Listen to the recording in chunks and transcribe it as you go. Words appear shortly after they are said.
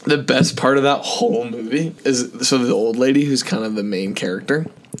The best part of that whole movie is the old lady who's kind of the main character.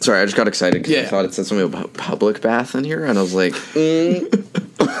 Sorry, I just got excited because Yeah. I thought it said something about public bath in here, and I was like,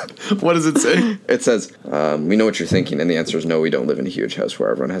 What does it say? It says, we know what you're thinking, and the answer is no, we don't live in a huge house where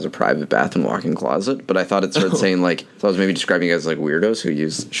everyone has a private bath and walk-in closet. But I thought it started saying, like, so I was maybe describing you guys like weirdos who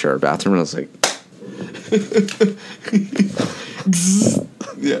share a bathroom, and I was like,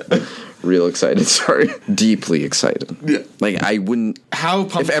 Yeah. real excited, sorry. Deeply excited. Yeah. Like, I wouldn't... How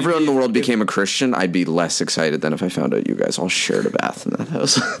If everyone in the world became a Christian, I'd be less excited than if I found out you guys all shared a bath in that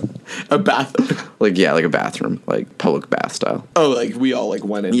house. a bath? Like, yeah, like a bathroom, like public bath style. Oh, like we all like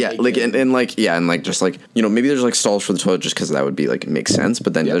went in. Yeah, like and like just like, you know, maybe there's like stalls for the toilet just because that would be like, it makes sense.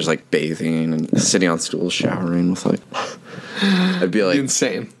 But then there's like bathing and sitting on stools, showering with like, I'd be like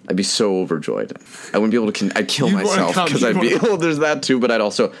insane. I'd be so overjoyed. I wouldn't be able to. I'd kill You'd wanna myself come, because you'd I'd be. wanna- Well, there's that too, but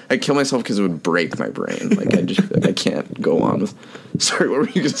I'd kill myself because it would break my brain. Like I can't go on with. Sorry, what were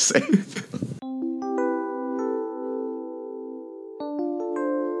you gonna say?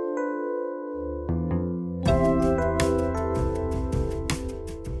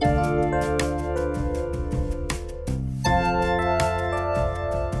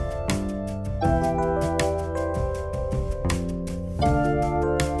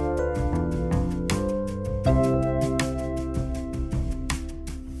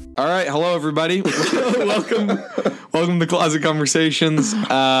 All right, hello everybody. welcome to Closet Conversations.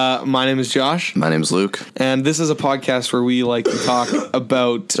 My name is Josh, My name's Luke. and this is a podcast where we like to talk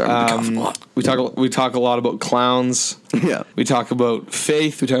about. Sorry, I'm coughing a lot. We talk a lot about clowns. Yeah. We talk about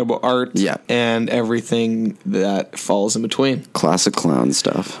faith. We talk about art. Yeah. and everything that falls in between. Classic clown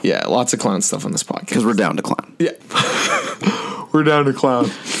stuff. Yeah, lots of clown stuff on this podcast. Because we're down to clown. Yeah, we're down to clown.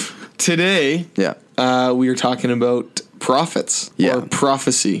 Today, Yeah. we are talking about prophets Yeah. or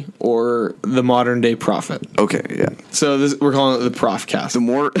prophecy or the modern day prophet. Okay. Yeah. So we're calling it the Profcast. The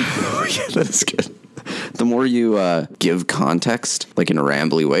more yeah, that is good. The more you give context, like in a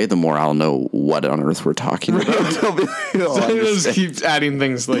rambly way, the more I'll know what on earth we're talking about. I'll be like, oh, So I he just understand. keeps adding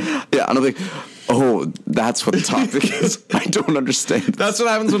things like Yeah, and I'll be like, oh, that's what the topic is. I don't understand. that's what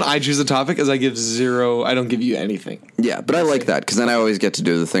happens when I choose a topic is I give zero. I don't give you anything. Yeah, but I like that because then I always get to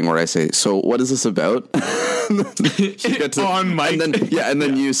do the thing where I say, "So, what is this about?" You get to- On mic. and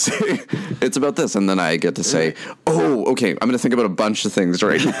then you say, "It's about this," and then I get to say, "Oh, okay, I'm going to think about a bunch of things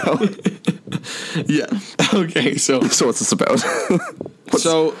right now." Yeah. Okay. So So, what's this about?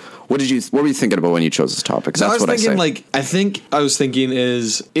 What were you thinking about when you chose this topic? 'Cause I that's was what thinking, I say. I think I was thinking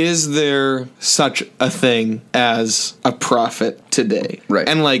is there such a thing as a prophet today? Right.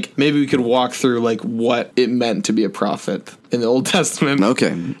 And like maybe we could walk through like what it meant to be a prophet in the Old Testament. Okay.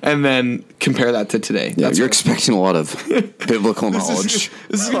 And then compare that to today. Yeah, That's you're what- expecting a lot of biblical knowledge.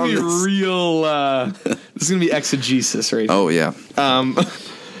 This is gonna be real. This is gonna be exegesis, right? Oh yeah.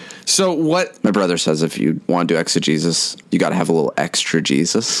 So what? My brother says if you want to do exegesis, you got to have a little extra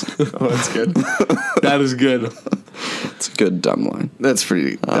Jesus. Oh, that's good. That is good. It's a good dumb line. That's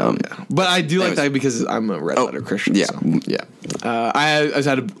pretty dumb. Yeah. But I do like anyways. that because I'm a red letter Christian. yeah. So, yeah. I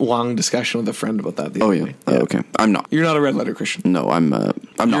had a long discussion with a friend about that the Oh other yeah. day. Oh, okay. I'm not. You're not a red letter Christian. No, I'm not.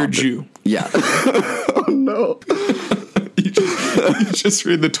 You're a Jew. Yeah. Oh no. You just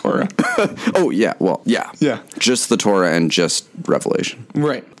read the Torah. Oh yeah. Well, yeah. Yeah. Just the Torah and just Revelation.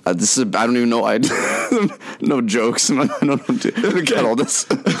 Right. This is. I don't even know. No jokes. I don't know. To get all this.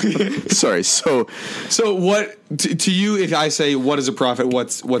 Sorry. So what to you? If I say what is a prophet,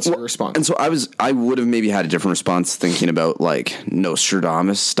 what's your response? And so I would have maybe had a different response thinking about like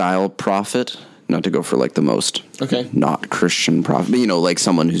Nostradamus style prophet, not to go for like the most not Christian prophet, but you know, like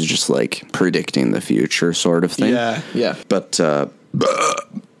someone who's just like predicting the future sort of thing. Yeah. Yeah. But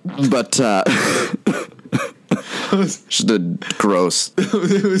just a gross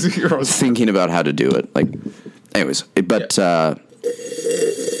It was gross. thinking about how to do it. Like, anyways, but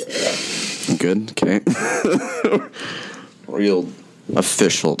good. Okay. Real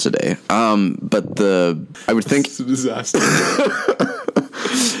official today. But I would think It's a disaster.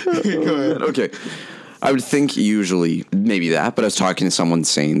 Go ahead. okay. I would think usually maybe that, but I was talking to someone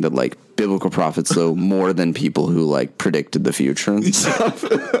saying that like biblical prophets though more than people who like predicted the future and stuff.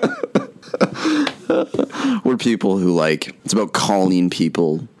 Were people who like it's about calling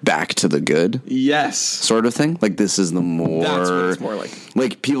people back to the good Yes. sort of thing. Like this is the more That's what it's more like.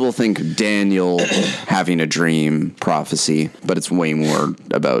 Like people think Daniel having a dream prophecy, but it's way more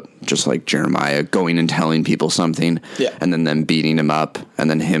about just like Jeremiah going and telling people something, and then them beating him up, and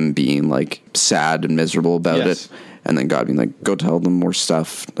then him being like sad and miserable about it, and then God being like, go tell them more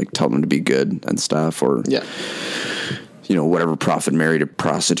stuff, like tell them to be good and stuff, or whatever prophet married a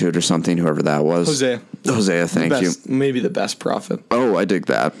prostitute or something, whoever that was. Hosea, thank you. Maybe the best prophet. Oh, I dig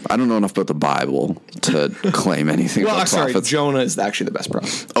that. I don't know enough about the Bible to claim anything about prophets. Jonah is actually the best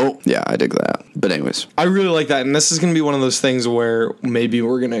prophet. Oh, yeah, I dig that. But anyways. I really like that, and this is going to be one of those things where maybe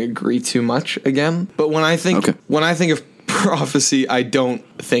we're going to agree too much again. But when I think of prophecy, I don't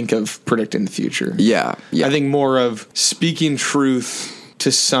think of predicting the future. Yeah. I think more of speaking truth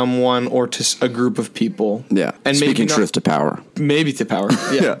to someone or to a group of people. Yeah. And speaking truth to power. Maybe to power.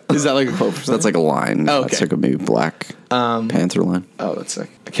 Yeah. Is that like a quote? That's like a line. Oh, okay. That's like a maybe Black Panther line. Oh, that's sick.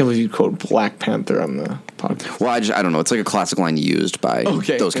 I can't believe you quote Black Panther on the podcast. Well, I don't know. It's like a classic line used by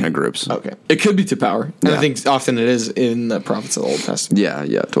those kind of groups. Okay. It could be to power. And I think often it is in the prophets of the Old Testament.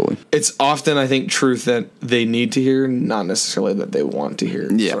 Yeah, totally. It's often, I think, truth that they need to hear, not necessarily that they want to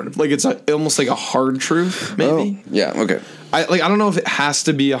hear. Yeah. Sort of. Like it's almost like a hard truth, maybe. Oh, yeah, okay. I don't know if it has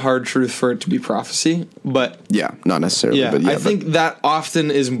to be a hard truth for it to be prophecy, but yeah, not necessarily. Yeah, but I think that often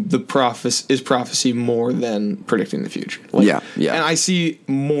is prophecy more than predicting the future. Like, yeah. And I see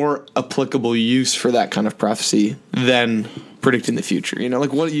more applicable use for that kind of prophecy than predicting the future.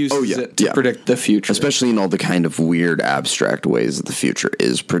 Like what use is it to predict the future? Especially in all the kind of weird abstract ways that the future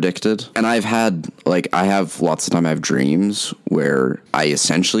is predicted. And I have lots of time I have dreams where I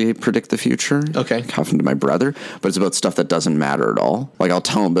essentially predict the future. Okay. Often to my brother, but it's about stuff that doesn't matter at all. Like I'll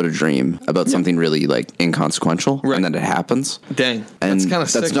tell him about a dream about something really like inconsequential, and then it happens. Dang. And that's kind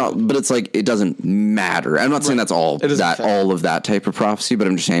of sick. That's not, but it's like it doesn't matter. I'm not saying that's all all of that type of prophecy, but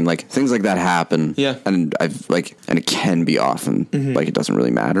I'm just saying like things like that happen. Yeah. And and it can be often like it doesn't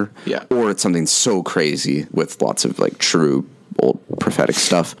really matter. Yeah. Or it's something so crazy with lots of like true old prophetic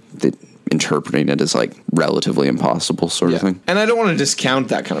stuff that interpreting it as like relatively impossible sort of thing. And I don't want to discount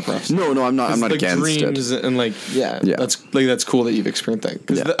that kind of prophecy. No, I'm not against dreams it. And that's cool that you've experienced that,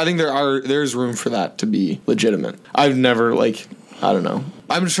 because I think there's room for that to be legitimate. I've never I don't know.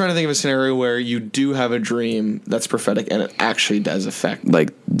 I'm just trying to think of a scenario where you do have a dream that's prophetic and it actually does affect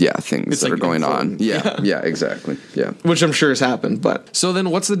things that are going on. Yeah, exactly. Yeah. Which I'm sure has happened. But so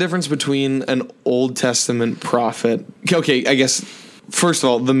then what's the difference between an Old Testament prophet? Okay, I guess first of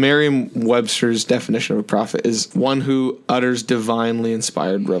all, the Merriam-Webster's definition of a prophet is one who utters divinely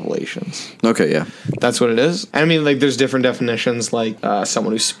inspired revelations. Okay, yeah. That's what it is. I mean, there's different definitions, like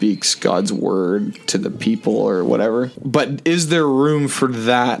someone who speaks God's word to the people or whatever. But is there room for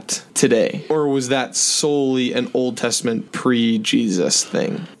that today? Or was that solely an Old Testament pre-Jesus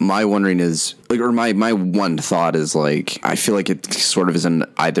thing? My wondering is, my one thought is, I feel like it sort of is an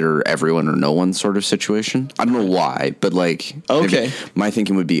either everyone or no one sort of situation. I don't know why, but okay. My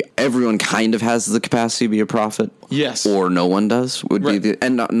thinking would be everyone kind of has the capacity to be a prophet. Yes. Or no one does would be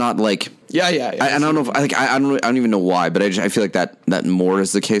and not like. Yeah. I don't know if I don't even know why, but I feel like that more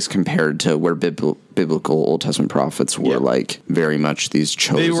is the case compared to where biblical Old Testament prophets were very much these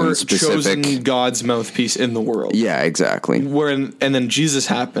chosen, they were specific, chosen God's mouthpiece in the world. Yeah, exactly. And then Jesus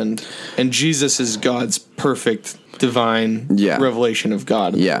happened, and Jesus is God's perfect divine revelation of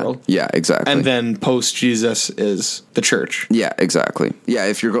God in the world. Yeah, exactly. And then post Jesus is the church. Yeah, exactly. Yeah,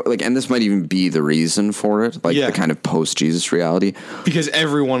 if you're and this might even be the reason for it, the kind of post Jesus reality, because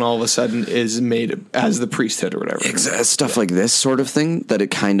everyone all of a sudden is made as the priesthood or whatever. Stuff like this sort of thing that it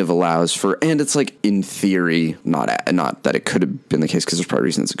kind of allows for, and it's in theory, not that it could have been the case, because there's probably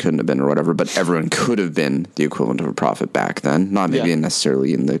reasons it couldn't have been or whatever, but everyone could have been the equivalent of a prophet back then. Not maybe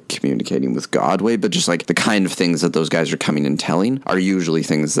necessarily in the communicating with God way, but just the kind of things that those guys are coming and telling are usually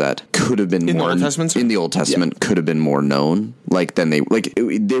things that could have been more in the Old Testament could have been more known. Then they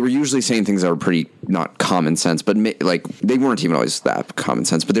were usually saying things that were pretty not common sense, but they weren't even always that common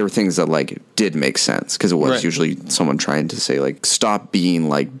sense, but they were things that did make sense, because it was usually someone trying to say stop being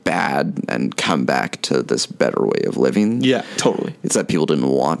bad and come back to this better way of living. Yeah, totally. It's that people didn't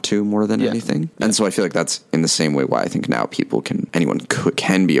want to more than anything. And so I feel like that's in the same way why I think now anyone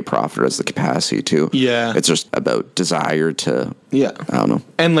can be a prophet or has the capacity to. Yeah. It's just about desire to, I don't know.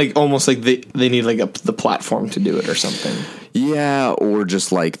 And almost they need the platform to do it or something. Yeah, or just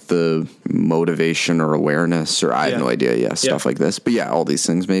the motivation or awareness, or I have no idea. Stuff like this. But all these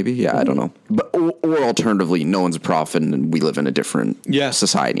things maybe. Yeah, I don't know. But or alternatively, no one's a prophet and we live in a different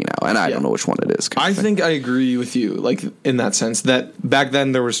society now, and I don't know which one it is. I think I agree with you, in that sense, that back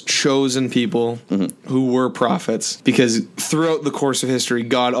then there was chosen people who were prophets, because throughout the course of history,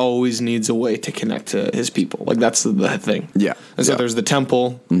 God always needs a way to connect to his people. That's the thing. Yeah. And so there's the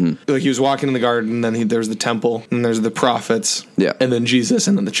temple. He was walking in the garden, then there's the temple, and there's the prophets. Yeah. And then Jesus,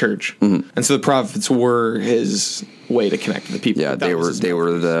 and then the church. And so the prophets were his way to connect with the people. Yeah, they were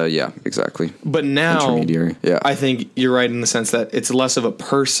exactly. But now, intermediary. Yeah, I think you're right in the sense that it's less of a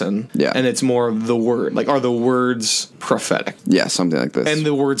person, yeah, and it's more of the word. Like, are the words prophetic? Yeah, something like this. And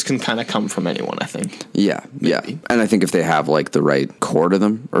the words can kind of come from anyone, I think. Yeah, maybe. Yeah, and I think if they have like the right core to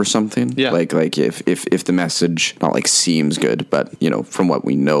them or something, yeah, like if the message not like seems good, but you know from what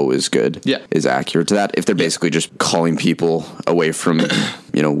we know is good, yeah, is accurate to that. If they're basically just calling people away from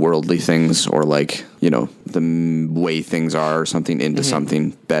you know worldly things or like you know the way things are or something into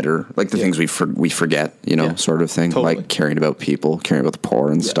something better, like the things we forget, you know, sort of thing, totally. Like caring about people, caring about the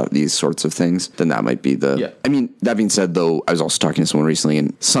poor and stuff, these sorts of things, then that might be the I mean, that being said though, I was also talking to someone recently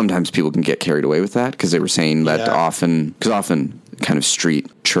and sometimes people can get carried away with that because they were saying that often kind of street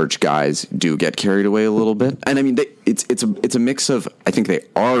church guys do get carried away a little bit. And I mean, it's a mix of, I think they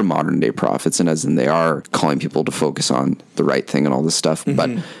are modern day prophets, and as in they are calling people to focus on the right thing and all this stuff, but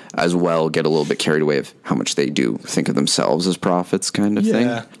as well get a little bit carried away of how much they do think of themselves as prophets kind of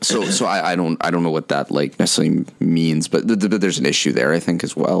thing. So I don't know what that like necessarily means, but there's an issue there, I think,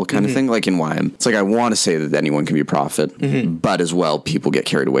 as well, kind of thing. Like in why it's like I want to say that anyone can be a prophet, but as well people get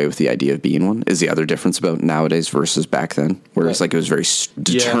carried away with the idea of being one is the other difference about nowadays versus back then, whereas like it was very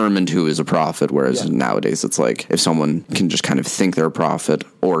determined who is a prophet, whereas nowadays it's like if someone can just kind of think they're a prophet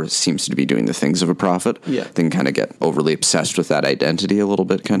or seems to be doing the things of a prophet, they can kind of get overly obsessed with that identity a little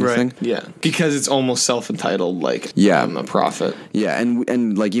bit kind of thing. Yeah, because it's almost self-entitled, like I'm a prophet. Yeah,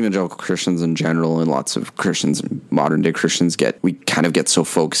 and like evangelical Christians in general and lots of Christians, modern day Christians we kind of get so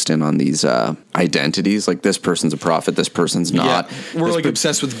focused in on these identities, like this person's a prophet, this person's not. We're like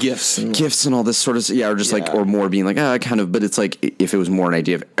obsessed with gifts and all this sort of or just like or more being like kind of, but it's like if it was more an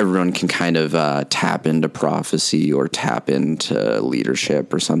idea of everyone can kind of tap into prophecy or tap into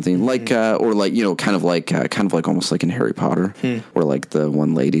leadership or something like or like you know kind of like almost like in Harry Potter where like the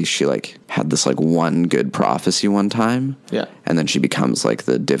one lady, she like had this like one good prophecy one time, and then she becomes like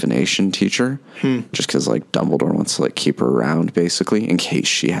the divination teacher just because like Dumbledore wants to like keep her around basically in case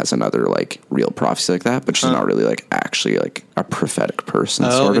she has another like real prophecy like that, but she's not really like actually like a prophetic person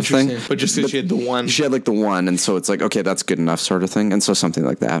sort of thing. But just because she had the one, and so it's like okay, that's good enough sort of thing, and so something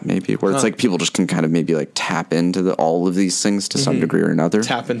like that maybe where it's like people just can kind of maybe like tap into all of these things to some degree or another,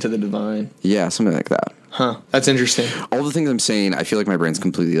 tap into the divine, something like that. That's interesting. All the things I'm saying, I feel like my brain's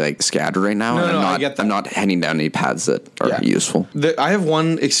completely like scattered right now. I get that. I'm not heading down any paths that are useful. I have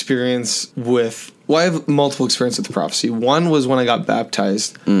one experience with. Well, I have multiple experiences with prophecy. One was when I got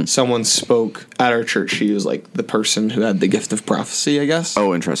baptized. Someone spoke at our church. She was like the person who had the gift of prophecy, I guess.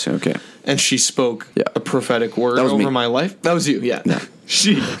 Oh, interesting. Okay. And she spoke a prophetic word over my life. That was you, yeah.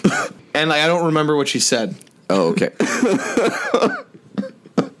 She. And like, I don't remember what she said. Oh, okay.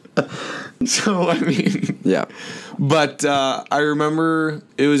 So, I mean... Yeah. But I remember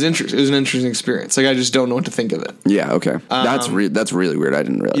it was interesting. It was an interesting experience. Like, I just don't know what to think of it. Yeah, okay. That's really weird. I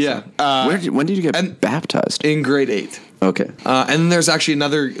didn't realize that. When did you get baptized? In grade 8. Okay. And there's actually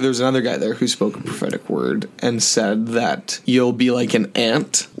another guy there who spoke a prophetic word and said that you'll be like an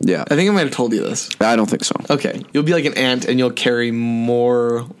ant. Yeah. I think I might have told you this. I don't think so. Okay. You'll be like an ant and you'll carry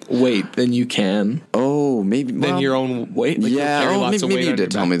more weight than you can. Oh, maybe. Than your own weight. Like maybe you did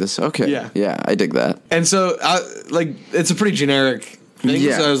tell me this. Okay. Yeah, I dig that. And so, it's a pretty generic thing.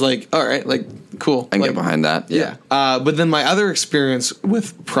 Yeah. So I was like, all right, like, cool. I can get behind that. Yeah. But then my other experience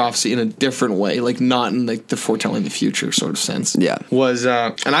with prophecy in a different way, like not in like the foretelling the future sort of sense. Yeah. Was,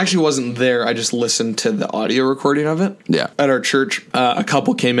 and I actually wasn't there. I just listened to the audio recording of it. Yeah. At our church, a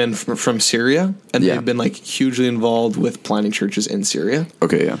couple came in from Syria, and they've been like hugely involved with planting churches in Syria.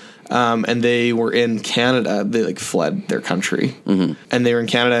 Okay, yeah. And they were in Canada. They like fled their country, and they were in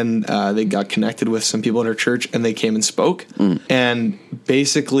Canada, and they got connected with some people in our church, and they came and spoke. And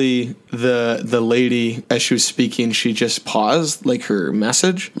basically, the lady, as she was speaking, she just paused like her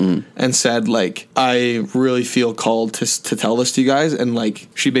message and said, like, I really feel called to tell this to you guys, and like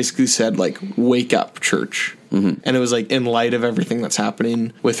she basically said, like, wake up, church. And it was like in light of everything that's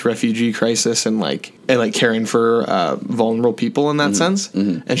happening with refugee crisis and caring for vulnerable people in that sense.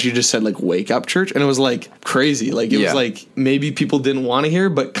 And she just said, like, wake up, church. And it was like crazy. Like it was like maybe people didn't want to hear,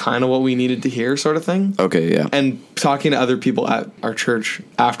 but kind of what we needed to hear sort of thing. Okay, yeah. And talking to other people at our church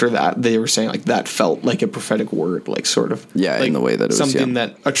after that, they were saying like that felt like a prophetic word, like sort of. Yeah, like in the way that it was. Something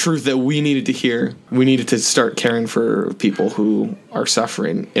that, a truth that we needed to hear. We needed to start caring for people who are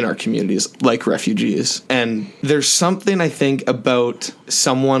suffering in our communities, like refugees. And there's something, I think, about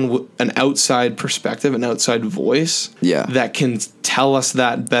someone, an outside perspective, an outside voice, that can tell us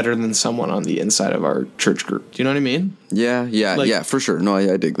that better than someone on the inside of our church group. Do you know what I mean? Yeah, for sure. No,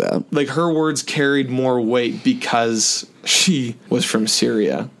 I dig that. Like, her words carried more weight because she was from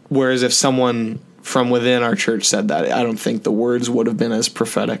Syria. Whereas if someone from within our church said that, I don't think the words would have been as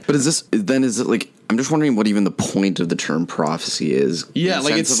prophetic. But is it like, I'm just wondering what even the point of the term prophecy is. Yeah,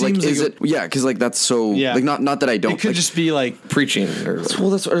 like it seems is it, yeah, because like that's so, like not that I don't. It could just be like preaching or. Well,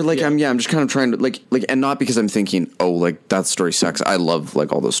 that's, or like, I'm just kind of trying to like, and not because I'm thinking, oh, like that story sucks. I love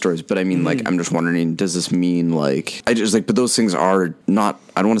like all those stories, but I mean, like, I'm just wondering, does this mean like, I just like, but those things are not,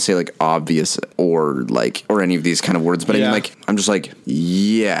 I don't want to say like obvious or like, or any of these kind of words, but I mean, like, I'm just like,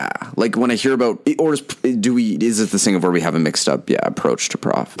 yeah, like when I hear about, or is it this thing of where we have a mixed up, approach to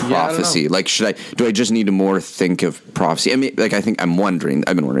prophecy? Like, do I just need to more think of prophecy? I mean, like, I've been wondering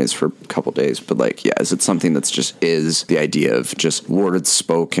this for a couple days, but like, is it something that's just is the idea of just words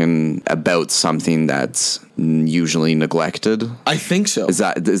spoken about something that's usually neglected? I think so. Is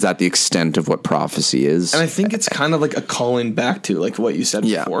that the extent of what prophecy is? And I think it's kind of like a calling back to like what you said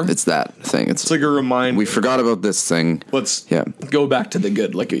before. It's that thing. It's like a reminder. We forgot about this thing. Let's go back to the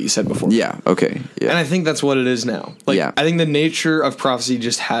good, like what you said before. Yeah. Okay. Yeah. And I think that's what it is now. Like, I think the nature of prophecy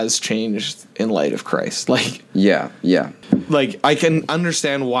just has changed in light of Christ. Like, like I can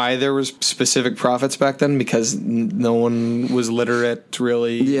understand why there was specific prophets back then, because no one was literate,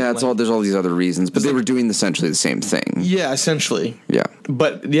 really. Yeah, it's like, there's all these other reasons, but they were doing essentially the same thing. Yeah, essentially. Yeah.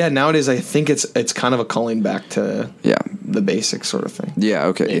 But nowadays I think it's kind of a calling back to the basic sort of thing. Yeah,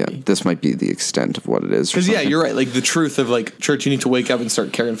 okay, maybe. Yeah. This might be the extent of what it is. Because you're right. Like the truth of like, church, you need to wake up and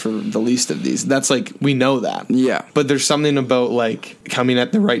start caring for the least of these. That's like, we know that. Yeah. But there's something about like coming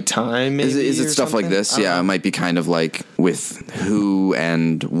at the right time. Maybe, is it stuff something? Like this? Yeah, it might be kind of like with who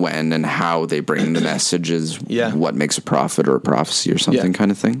and when and how they bring the messages. What makes a prophet or a prophecy or something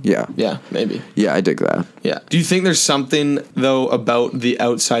kind of thing. Yeah. Yeah, maybe. Yeah, I dig that. Yeah. Do you think there's something though about the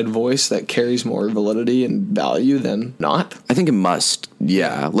outside voice that carries more validity and value than not? I think it must.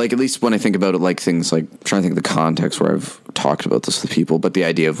 Yeah. Like at least when I think about it, like things like, I'm trying to think of the context where I've talked about this with people, but the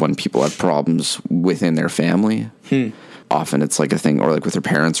idea of when people have problems within their family. Often it's like a thing, or like with their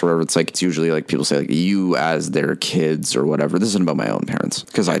parents or whatever. It's like, it's usually like people say like, you as their kids or whatever. This isn't about my own parents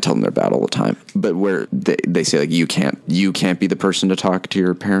because I tell them they're bad all the time. But where they say like, you can't be the person to talk to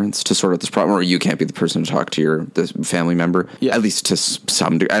your parents to sort out this problem, or you can't be the person to talk to this family member. Yeah. At least to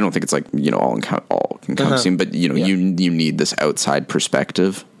some degree. I don't think it's like, all encompassing, but you need this outside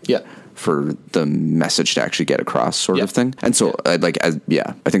perspective. Yeah. For the message to actually get across, sort of thing. And so, I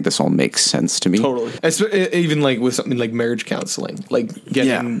think this all makes sense to me. Totally. Even like with something like marriage counseling, like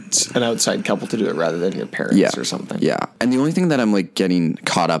getting an outside couple to do it rather than your parents or something. Yeah. And the only thing that I'm like getting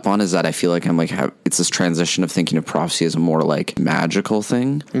caught up on is that I feel like I'm like, it's this transition of thinking of prophecy as a more like magical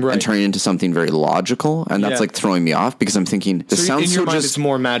thing and turning into something very logical. And that's like throwing me off because I'm thinking, this sounds in your mind, just, it's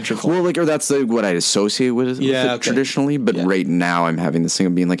more magical. Well, like, or that's like what I'd associate with it traditionally. But right now I'm having this thing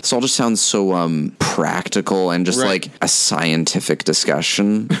of being like, this all just sounds so practical and just like a scientific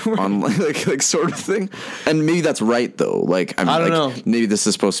discussion on like sort of thing. And maybe that's right though. Like I don't know. Maybe this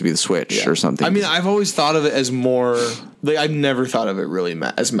is supposed to be the switch or something. I mean, I've always thought of it as more like, I've never thought of it really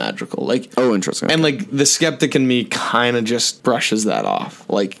as magical. Like, oh, interesting. And like the skeptic in me kind of just brushes that off.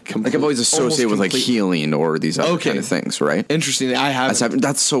 Like I've always associated with like healing or these other kind of things, right? Interesting. I haven't.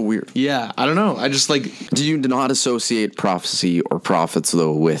 That's so weird. Yeah, I don't know. I just like. Do you not associate prophecy or prophets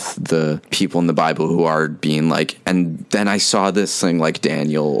though with the people in the Bible who are being like, and then I saw this thing like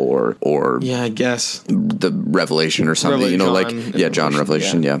Daniel or I guess the Revelation or something, John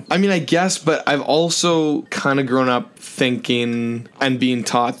Revelation, I mean, I guess, but I've also kind of grown up thinking and being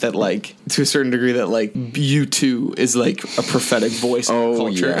taught that like to a certain degree that like U2 is like a prophetic voice in our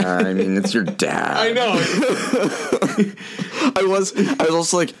culture. Yeah, I mean, it's your dad. I know. I was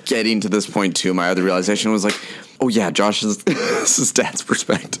also like getting to this point too. My other realization was like, oh yeah, Josh is this is dad's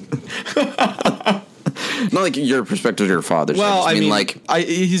perspective. Not like your perspective, your father's. Well, I mean, like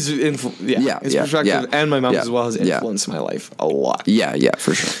his perspective and my mom's as well has influenced my life a lot. Yeah,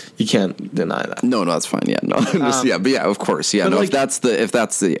 for sure. You can't deny that. No, that's fine. Yeah, no, but yeah, of course, yeah. No, like, if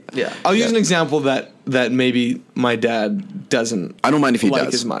that's the I'll use an example that maybe my dad doesn't. I don't mind if he like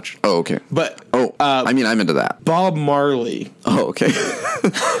does as much. Oh, okay. But I mean, I'm into that. Bob Marley. Oh, okay.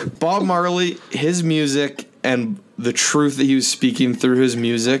 Bob Marley, his music and the truth that he was speaking through his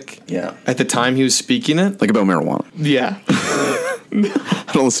music at the time he was speaking it. Like about marijuana. Yeah.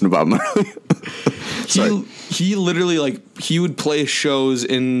 I don't listen to Bob Marley. He literally, like, he would play shows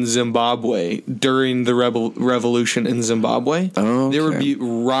in Zimbabwe during the revolution in Zimbabwe. Oh, okay. There would be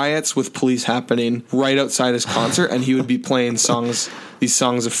riots with police happening right outside his concert, and he would be playing these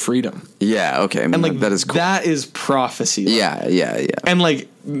songs of freedom. Yeah, okay. I mean, and, like, that is cool. That is prophecy. Like. Yeah. And, like,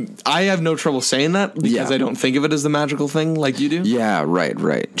 I have no trouble saying that because I don't think of it as the magical thing like you do. Yeah,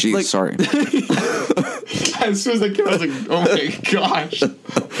 right. Geez, like, sorry. as soon as I came out, I was like, oh my gosh.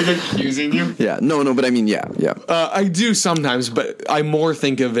 Like accusing you. Yeah. No, but I mean, yeah. I do sometimes, but I more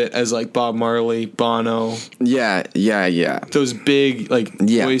think of it as like Bob Marley, Bono. Yeah. Those big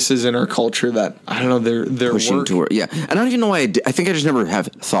voices in our culture that, I don't know, they're pushing work. toward. Yeah. And I don't even know why I think I just never have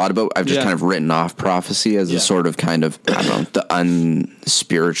thought about, I've just kind of written off prophecy as a sort of kind of, I don't know, the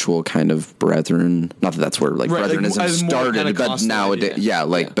unspiritual kind of brethren. Not that that's where Brethrenism started, but nowadays,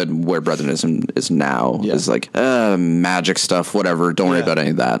 but where Brethrenism is now is like magic stuff, whatever. Don't worry about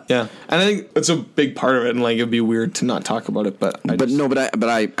any of that. Yeah, and I think it's a big part of it, and like it'd be weird to not talk about it. But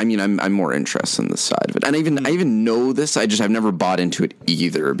I mean, I'm more interested in this side of it, and I even know this. I've never bought into it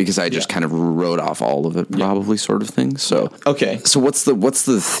either because I just kind of wrote off all of it, probably sort of thing. So okay, so what's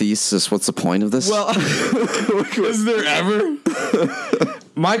the thesis? What's the point of this? Well, is there ever?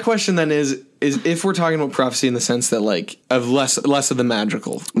 My question then is if we're talking about prophecy in the sense that like of less of the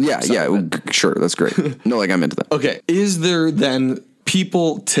magical. Yeah, sure, that's great. No, like I'm into that. Okay, is there then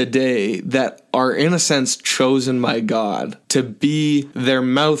people today that are in a sense chosen by God to be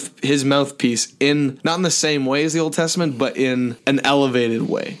his mouthpiece not in the same way as the Old Testament, but in an elevated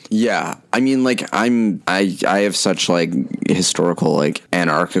way? Yeah. I mean, like I have such like historical, like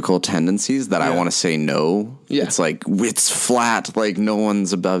anarchical tendencies that I want to say no. Yeah. It's like, it's flat, like no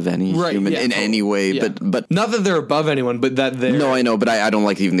one's above any human in any way, but not that they're above anyone, but that they're... No, I know, but I don't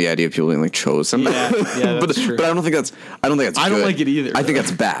like even the idea of people being like chosen. Yeah, that's true. But I don't think that's good. I don't like it either. I think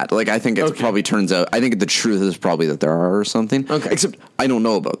that's bad. Like I think it probably turns out, I think the truth is probably that there are or something. Okay. Except I don't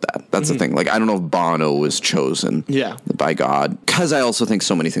know about that. That's the thing. Like I don't know if Bono was chosen by God, because I also think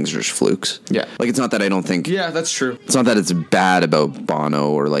so many things are just flukes. Yeah. Like it's not that I don't think... Yeah, that's true. It's not that it's bad about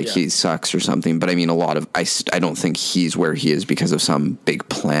Bono or like he sucks or something, but I mean I don't think he's where he is because of some big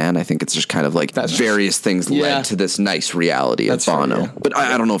plan. I think it's just kind of like various things led to this nice reality of Bono. Right, But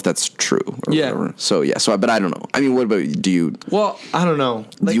I don't know if that's true or whatever. So but I don't know. I mean, what about you? Do you... Well, I don't know.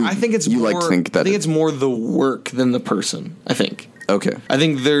 Like I think it's more... I think it's more the work than the person, I think. Okay. I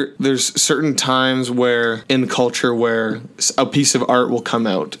think there's certain times where in culture where a piece of art will come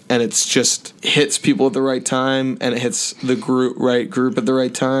out and it's just hits people at the right time and it hits the group at the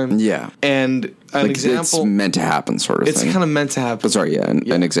right time. Yeah. And an example... It's meant to happen sort of thing. It's kind of meant to happen. But sorry,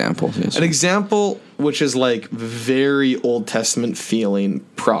 an example. Yes. An example which is like very Old Testament feeling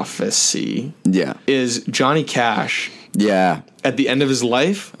prophecy. Yeah. Is Johnny Cash. Yeah. At the end of his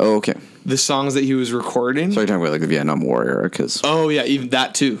life. Oh, okay. The songs that he was recording. So you're talking about like the Vietnam War era, because... Oh, yeah, even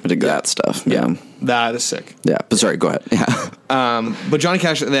that too. I dig that stuff, yeah. That is sick. Yeah, but sorry, go ahead. Yeah. But Johnny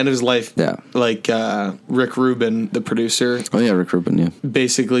Cash at the end of his life, like Rick Rubin, the producer... Oh, yeah, Rick Rubin, yeah.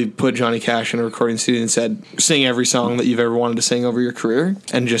 Basically put Johnny Cash in a recording studio and said, sing every song that you've ever wanted to sing over your career.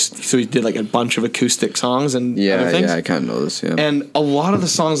 And so he did like a bunch of acoustic songs and other things. Yeah, I kind of know this, yeah. And a lot of the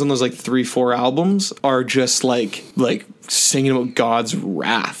songs on those like 3-4 albums are just like singing about God's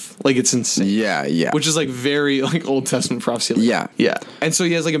wrath. Like it's insane. Yeah. Which is like very like Old Testament prophecy. Like, yeah. And so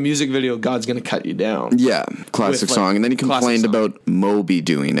he has like a music video, God's Gonna Cut You Down. Yeah. Classic song. And then he complained about Moby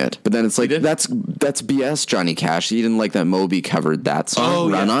doing it. But then it's like, that's BS, Johnny Cash. He didn't like that Moby covered that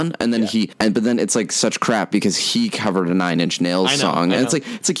song, Run On. And then but then it's like such crap because he covered a Nine Inch Nails song. And it's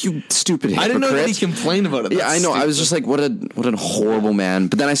like, you stupid hypocrite. I didn't know that he complained about it. Yeah, I know. Stupid. I was just like, what a horrible man.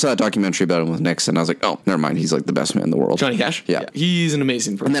 But then I saw that documentary about him with Nixon. I was like, oh, never mind. He's like the best man in the world. Johnny Cash? Yeah. He's an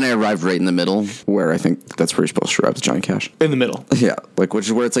amazing person. And then I arrived right in the middle, where I think that's where you're supposed to arrive with Johnny Cash. In the middle. Yeah. Like, which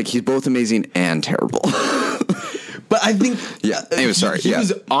is where it's like he's both amazing and terrible. But I think... Yeah. Anyway, sorry. He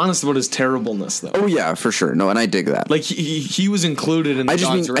was honest about his terribleness, though. Oh, yeah, for sure. No, and I dig that. Like, he was included in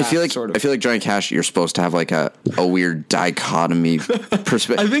God's wrath, I feel like Johnny Cash, you're supposed to have, like, a weird dichotomy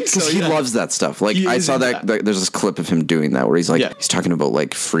perspective. I think so, he loves that stuff. Like, I saw that there's this clip of him doing that where he's, like, he's talking about,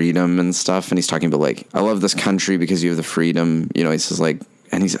 like, freedom and stuff, and he's talking about, like, I love this country because you have the freedom. You know, he says, like...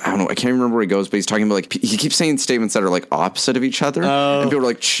 And I don't know, I can't remember where he goes, but he's talking about, like, he keeps saying statements that are, like, opposite of each other. And people are,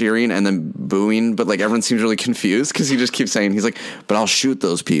 like, cheering and then booing, but, like, everyone seems really confused because he just keeps saying, he's like, but I'll shoot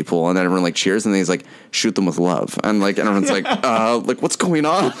those people. And then everyone, like, cheers, and then he's like, shoot them with love. And, like, and everyone's like, what's going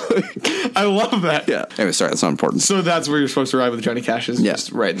on? I love that. Yeah. Anyway, sorry, that's not important. So that's where you're supposed to arrive with Johnny Cash, is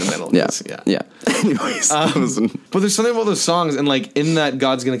just right in the middle. Yeah. Anyways. But there's something about those songs, and, like, in that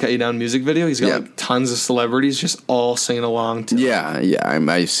God's Gonna Cut You Down music video, he's got, like, tons of celebrities just all singing along to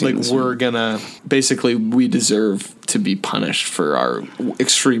I've seen like, we deserve to be punished for our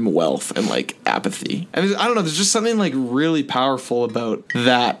extreme wealth and like apathy. And I don't know, there's just something like really powerful about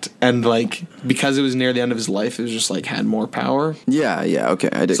that, and like because it was near the end of his life, it was just like had more power. Yeah, okay,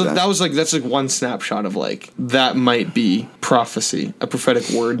 I dig that. So that's like one snapshot of like that might be prophecy, a prophetic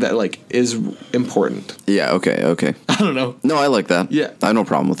word that like is important. Yeah, okay. I don't know. No, I like that. Yeah. I have no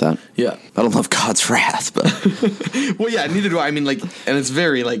problem with that. Yeah. I don't love God's wrath, but well, yeah, neither do I. I mean, like, and it's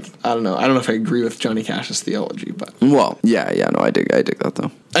very like I don't know if I agree with Johnny Cash's theology, but well, yeah, no, I dig that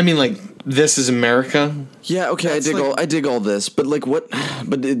though. I mean, like, this is America. Yeah, okay, I dig all this, but like what?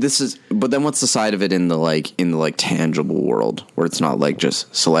 But then what's the side of it in the tangible world where it's not like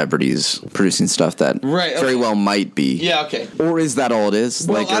just celebrities producing stuff that very well might be. Yeah, okay. Or is that all it is?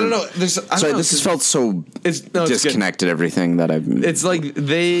 Well, I don't know. This has felt so disconnected. Everything that I've. It's like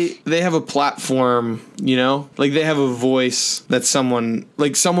they have a platform, you know, like they have a voice that someone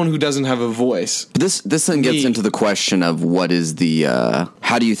who doesn't have a voice. This then gets into the question of what is the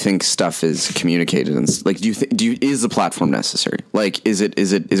how do you think stuff is communicated, and like is the platform necessary? Like is it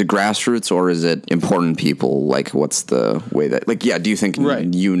grassroots, or is it important people? Like what's the way that do you think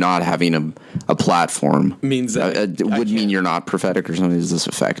you not having a platform means that would mean you're not prophetic or something? Is this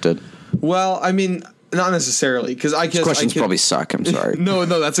affected? Well, I mean, not necessarily, because I guess questions probably suck. I'm sorry. No,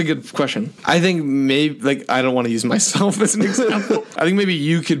 that's a good question. I think maybe like I don't want to use myself as an example. I think maybe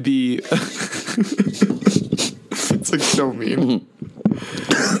you could be. It's like so mean.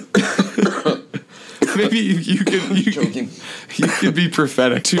 Maybe you could be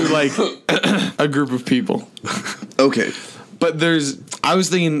prophetic to like a group of people. Okay. But I was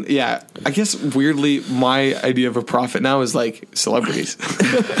thinking, yeah, I guess weirdly, my idea of a prophet now is like celebrities.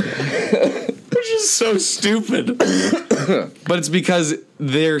 Which is so stupid. But it's because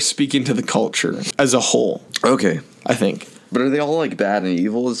they're speaking to the culture as a whole. Okay. I think. But are they all like bad and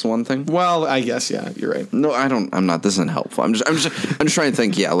evil is one thing? Well, I guess, yeah, you're right. No, I'm not. This isn't helpful. I'm just trying to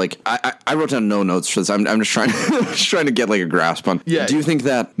think. Yeah, like I wrote down no notes for this. I'm just trying to get like a grasp on. Yeah. Do you think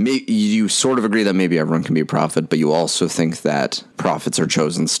that you sort of agree that maybe everyone can be a prophet, but you also think that prophets are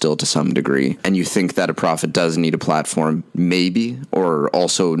chosen still to some degree, and you think that a prophet does need a platform, maybe, or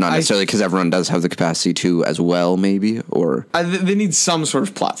also not necessarily because everyone does have the capacity to as well, maybe, or they need some sort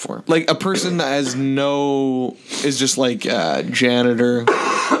of platform, like a person that is just like. Janitor.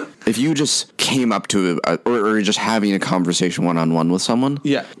 If you just came up to or just having a conversation one-on-one with someone,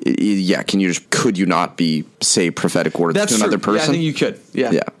 could you not be say prophetic words to another person? Yeah, I think you could.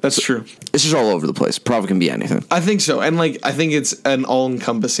 Yeah, that's true. It's just all over the place. Prophet can be anything. I think so, and like I think it's an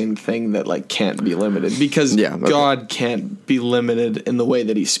all-encompassing thing that like can't be limited because God can't be limited in the way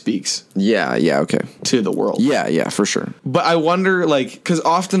that He speaks. Yeah, okay. To the world. Yeah, for sure. But I wonder, like, because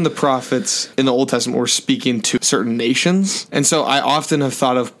often the prophets in the Old Testament were speaking to certain nations, and so I often have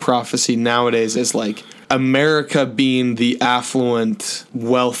thought of prophecy nowadays as like America being the affluent,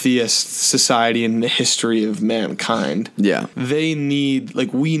 wealthiest society in the history of mankind. Yeah. We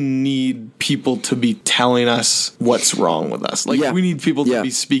need people to be telling us what's wrong with us. Like, we need people to be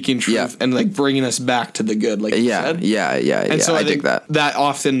speaking truth and, like, bringing us back to the good, like you said. Yeah. And so I dig that. That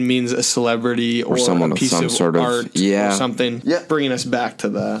often means a celebrity or someone a piece with some of art or something bringing us back to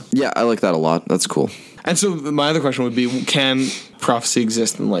the... Yeah, I like that a lot. That's cool. And so my other question would be, can prophecy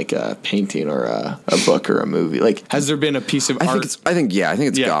exist in like a painting or a book or a movie? Like, has there been a piece of art? I think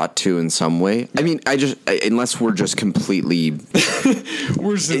it's got to in some way. I mean, unless we're just completely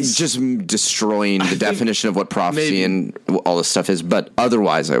just destroying the definition of what prophecy and all this stuff is. But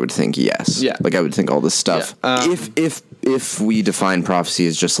otherwise, I would think yes. Yeah. Like I would think all this stuff. Yeah. If we define prophecy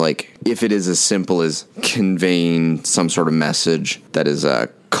as just like, if it is as simple as conveying some sort of message that is a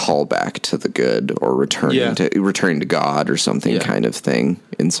call back to the good or returning to God or something kind of thing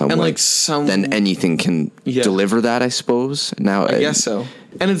in some way, like then anything can deliver that, I suppose. Now I guess so.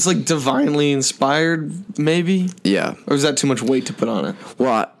 And it's like divinely inspired, maybe? Yeah. Or is that too much weight to put on it?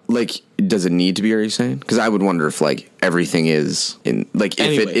 Well, like, does it need to be, are you saying? Because I would wonder if, like, everything is in, like,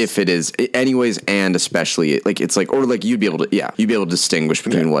 if it is, anyways, and especially, like, it's like, or, like, you'd be able to distinguish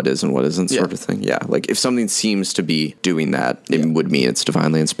between what is and what isn't sort of thing. Yeah. Like, if something seems to be doing that, it would mean it's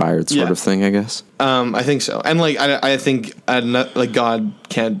divinely inspired sort of thing, I guess. I think so. And, like, I think, like, God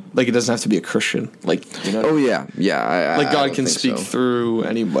can't, like, it doesn't have to be a Christian. Like, you know? Oh, yeah. Yeah. God can speak through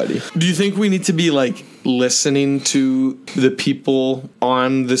anybody. Do you think we need to be, like, listening to the people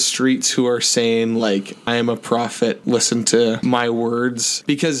on the streets who are saying, like, I am a prophet, listen to my words?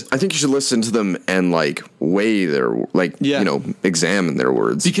 Because I think you should listen to them and, like, weigh their, like, you know, examine their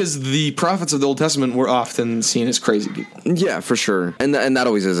words. Because the prophets of the Old Testament were often seen as crazy people. Yeah, for sure. And that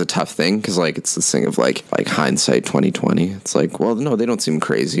always is a tough thing, because, like, it's this thing of, like hindsight 2020. It's like, well, no, they don't seem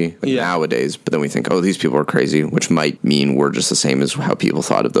crazy nowadays, but then we think, oh, these people are crazy, which might mean we're just the same as how people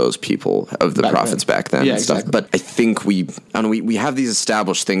thought of those people, of the prophets back then and stuff. Exactly. But I think we have these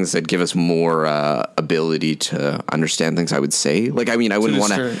established things that give us more ability to understand things, I would say. Like, I mean, I wouldn't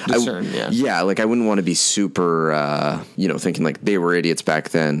want to discern, like, I wouldn't want to be super thinking like they were idiots back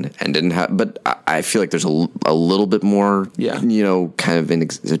then and didn't have, but I feel like there's a little bit more kind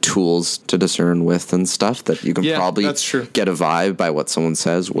of tools to discern with and stuff that you can probably get a vibe by what someone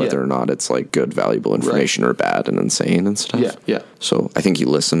says, whether or not it's like good, valuable information or bad and insane and stuff. Yeah. So I think you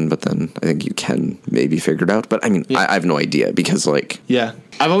listen, but then I think you can maybe figure it out. But I mean, I have no idea, because like... Yeah.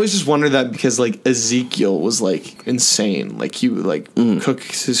 I've always just wondered that, because like Ezekiel was like insane. Like he would like cook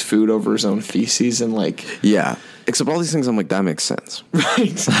his food over his own feces and like... Yeah. Except all these things, I'm like, that makes sense.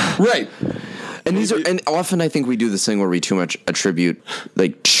 Right. And and often I think we do this thing where we too much attribute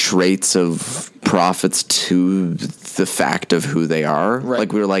like traits of prophets to the fact of who they are. Right.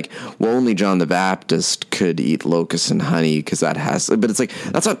 Like we're like, well, only John the Baptist could eat locusts and honey because that has, but it's like,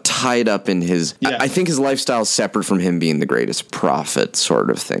 that's not tied up in his, I think his lifestyle is separate from him being the greatest prophet sort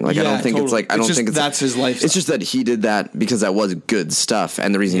of thing. Like, I don't think it's like, I don't think it's that's his lifestyle. It's just that he did that because that was good stuff.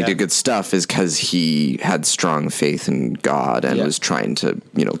 And the reason he did good stuff is because he had strong faith in God and was trying to,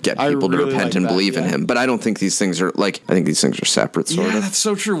 get people to repent and believe in him. But I don't think these things are like, I think these things are separate sort of. Yeah, that's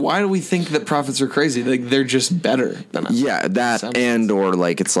so true. Why do we think that prophets are crazy? Like, they're just better than us. Yeah, that or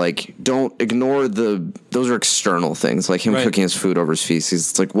like, it's like, don't ignore those are external things, like him cooking his food over his feces.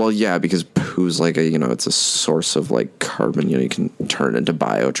 It's like, well, yeah, because poo's like it's a source of like carbon, you can turn it into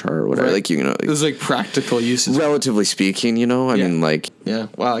biochar or whatever. Like, there's like practical uses. Relatively speaking, I mean, like,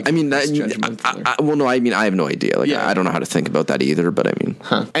 well, I mean, that, I have no idea. Like, I don't know how to think about that either, but I mean.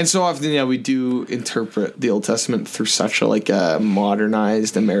 And so often, we do interpret the Old Testament through such a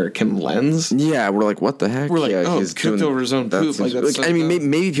modernized American lens. Yeah, we're like, what the heck? We're like, he's cooked over his own poop. Like, that's I mean,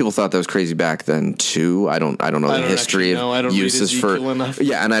 maybe people thought that was crazy back then too. I don't know the history of uses for.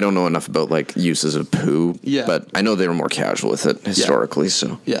 Yeah, and I don't know enough about like uses of poo. Yeah, but I know they were more casual with it historically.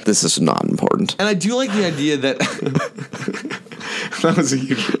 So this is not important. And I do like the idea that that was a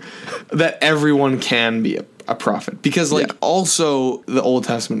huge, that everyone can be a prophet, because also the Old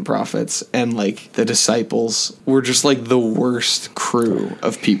Testament prophets and like the disciples were just like the worst crew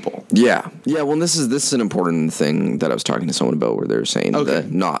of people. Well, this is an important thing that I was talking to someone about, where they were saying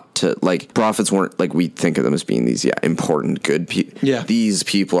that not to, like, prophets weren't like, we think of them as being these important good people. These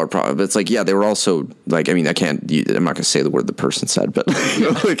people are prophets, but it's like, they were also like, I mean, I'm not gonna say the word the person said, but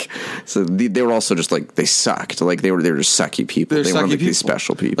like, so they were also just like, they sucked, like they were just sucky people. They weren't like these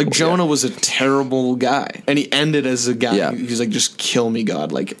special people. Like Jonah was a terrible guy, and he ended as a guy who's like, just kill me,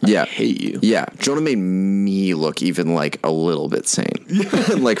 God, like, I hate you. Jonah made me look even like a little bit sane,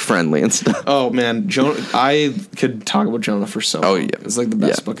 like friendly and stuff. Oh man, Jonah, I could talk about Jonah for so long. It's like the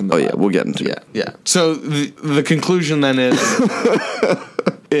best book in the Bible. We'll get into it. So the conclusion then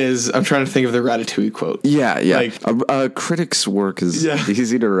is I'm trying to think of the Ratatouille quote. Like, a critic's work is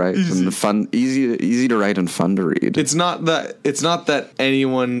easy to write and easy to write and fun to read. It's not that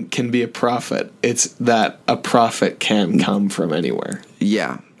anyone can be a prophet. It's that a prophet can come from anywhere.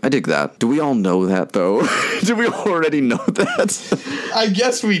 Yeah. I dig that. Do we all know that, though? Do we already know that? I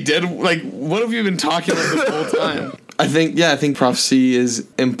guess we did. Like, what have you been talking about this whole time? I think prophecy is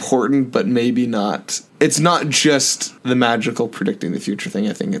important, but maybe not. It's not just the magical predicting the future thing.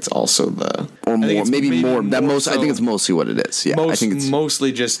 I think it's also maybe more. I think it's mostly what it is. Yeah, I think it's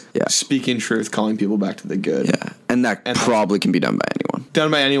mostly just speaking truth, calling people back to the good. Yeah, and that probably can be done by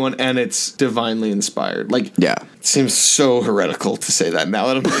anyone. And it's divinely inspired. Like, it seems so heretical to say that now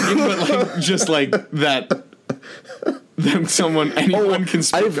that I'm thinking, but like, just like that. Anyone can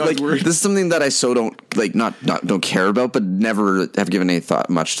speak God's word. This is something that I so don't care about, but never have given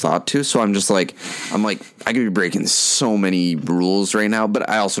much thought to. So I'm like, I could be breaking so many rules right now, but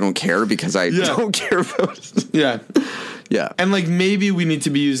I also don't care because I don't care about it. Yeah. And like, maybe we need to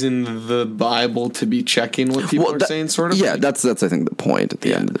be using the Bible to be checking what people are saying, sort of. Yeah, that's I think the point at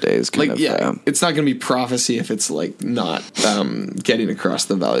the end of the day is kind of it's not going to be prophecy if it's like not getting across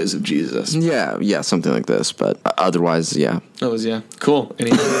the values of Jesus. Yeah, something like this, but otherwise, that was cool.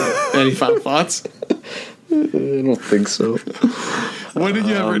 Any final thoughts? I don't think so. What did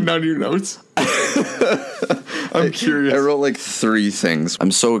you have written down in your notes? I'm curious. I wrote like 3 things.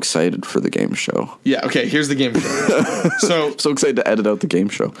 I'm so excited for the game show. Yeah, okay, here's the game show. So excited to edit out the game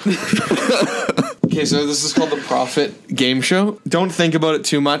show. Okay, so this is called the Prophet Game Show. Don't think about it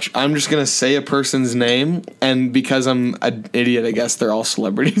too much. I'm just going to say a person's name, and because I'm an idiot, I guess they're all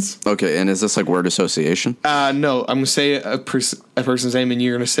celebrities. Okay, and is this like word association? No, I'm going to say a person's name, and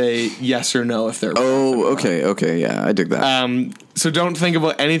you're going to say yes or no if they're Oh, okay, yeah, I dig that. So don't think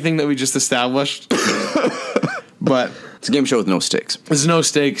about anything that we just established. But it's a game show with no stakes. There's no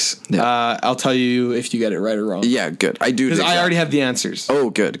stakes. Yeah. I'll tell you if you get it right or wrong. Yeah, good. I do. Because I already have the answers.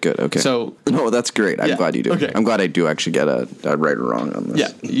 Oh, good. Okay. So no, that's great. I'm glad you do. Okay. I'm glad I do actually get a right or wrong on this. Yeah.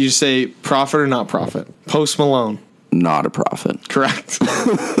 You say prophet or not prophet. Post Malone. Not a prophet. Correct.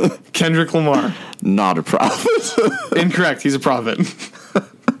 Kendrick Lamar. Not a prophet. Incorrect. He's a prophet.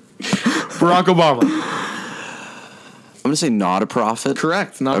 Barack Obama. I'm going to say not a prophet.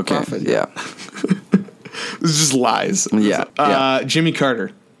 Correct. Not a prophet. Yeah. This is just lies. Yeah. Jimmy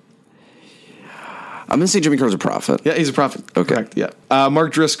Carter. I'm going to say Jimmy Carter's a prophet. Yeah, he's a prophet. Okay. Correct. Yeah.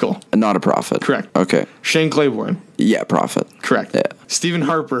 Mark Driscoll. Not a prophet. Correct. Okay. Shane Claiborne. Yeah, prophet. Correct. Yeah. Stephen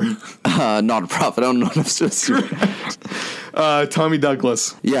Harper. Not a prophet. I don't know what I'm supposed to. Tommy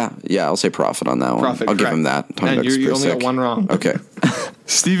Douglas. Yeah, I'll say prophet on that one. Prophet. I'll correct. give him that. Tommy and Douglas you is only pretty got one wrong. Okay.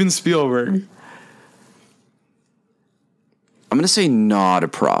 Steven Spielberg. I'm going to say not a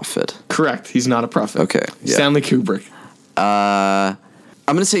prophet. Correct. He's not a prophet. Okay. Yeah. Stanley Kubrick. I'm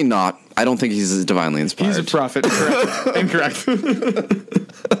going to say not. I don't think he's divinely inspired. He's a prophet. Correct. Incorrect.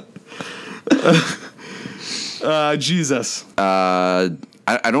 Jesus.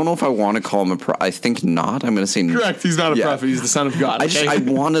 I don't know if I want to call him a prophet. I think not. I'm going to say correct. He's not a prophet. He's the son of God. I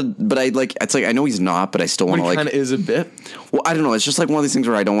want to, but it's like I know he's not, but I still want to like. Kind of is a bit. Well, I don't know. It's just like one of these things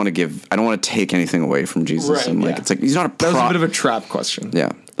where I don't want to take anything away from Jesus, right, and like it's like he's not a. That was a bit of a trap question.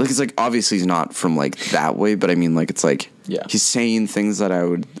 Yeah, like it's like obviously he's not from like that way, but I mean like it's like he's saying things that I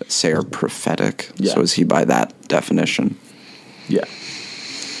would say are prophetic. Yeah. So is he by that definition? Yeah.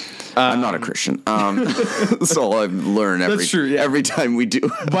 I'm not a Christian. That's all I've learned every time we do.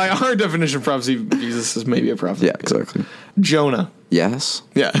 By our definition of prophecy, Jesus is maybe a prophet. Yeah, exactly. Jonah. Yes.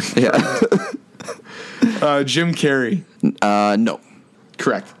 Yeah. Yeah. Jim Carrey. No.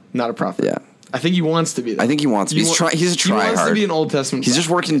 Correct. Not a prophet. Yeah. I think he wants to be that. I think he wants to be. He's a try-hard. He wants to be an Old Testament. He's just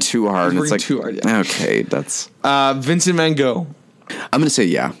working too hard. He's and working it's like, too hard, yeah. Okay, that's... Vincent Van Gogh. I'm going to say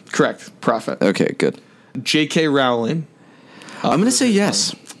yeah. Correct. Prophet. Okay, good. J.K. Rowling. I'm going to say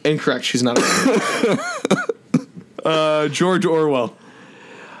yes. Incorrect. She's not a prophet. George Orwell.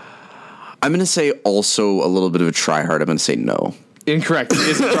 I'm going to say also a little bit of a try-hard. I'm going to say no. Incorrect. He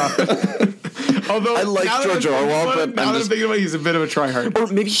is a prophet. Although I like George Orwell, but now that I'm thinking about it, he's a bit of a tryhard. Or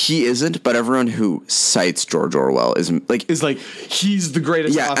maybe he isn't, but everyone who cites George Orwell is like he's the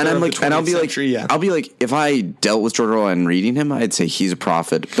greatest. Yeah, and I'm like, and I'll be like, I'll be like, if I dealt with George Orwell and reading him, I'd say he's a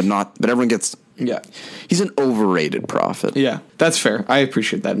prophet, but everyone gets. Yeah, he's an overrated prophet. Yeah, that's fair. I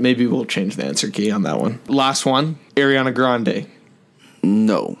appreciate that. Maybe we'll change the answer key on that one. Last one, Ariana Grande.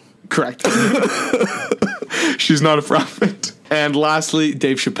 No. Correct. She's not a prophet. And lastly,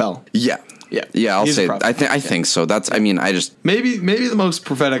 Dave Chappelle. Yeah. Yeah. I'll say. I think so. That's. I mean, I just maybe the most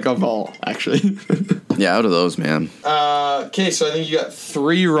prophetic of all, actually. Yeah, out of those, man. Okay, so I think you got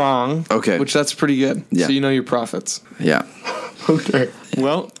 3 wrong. Okay, which that's pretty good. Yeah. So you know your prophets. Yeah. Okay.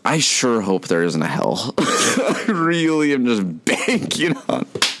 Well, I sure hope there isn't a hell. I really am just banking on.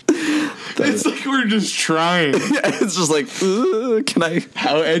 It's like we're just trying. Yeah, it's just like, can I?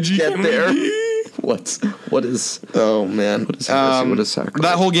 How edgy get can there? We be? What is? Oh man, what is sacrilege?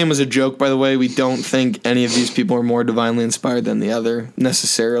 That whole game was a joke, by the way. We don't think any of these people are more divinely inspired than the other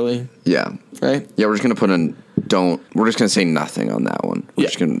necessarily. Yeah. Right. Yeah, we're just gonna put in. We're just gonna say nothing on that one. We're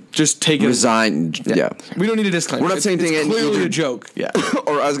just gonna take it. Resign. Yeah. We don't need a disclaimer. We're not saying anything. It's clearly a joke. Yeah.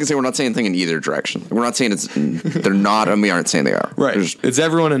 Or I was gonna say we're not saying anything in either direction. We're not saying they're not, and we aren't saying they are. Right. It's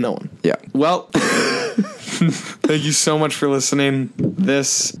everyone and no one. Yeah. Well. Thank you so much for listening.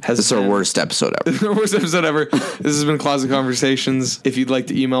 This is our worst episode ever. Our worst episode ever. This has been Closet Conversations. If you'd like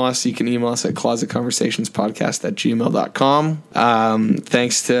to email us, you can email us at closetconversationspodcast@gmail.com.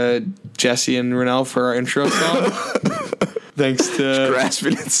 Thanks to Jesse and Renell for our intro song. Thanks to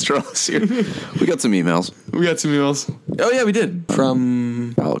grasping at straws here. We got some emails. Oh yeah, we did.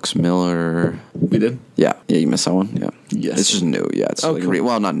 From Alex Miller. We did? Yeah, you missed that one? Yeah. Yes. It's just new. Yeah, it's cool.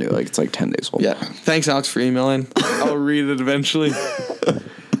 Well, not new. Like it's like 10 days old. Yeah. Thanks, Alex, for emailing. I'll read it eventually.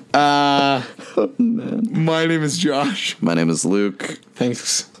 My name is Josh. My name is Luke.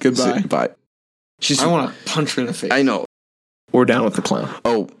 Thanks. Goodbye. Bye. I want to punch her in the face. I know. We're down with the clown.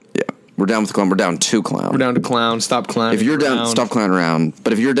 Oh, yeah. We're down with the clown. We're down to clown. We're down to clown. Stop clowning. If you're down, stop clowning around.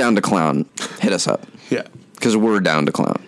 But if you're down to clown, hit us up. Yeah. Because we're down to clown.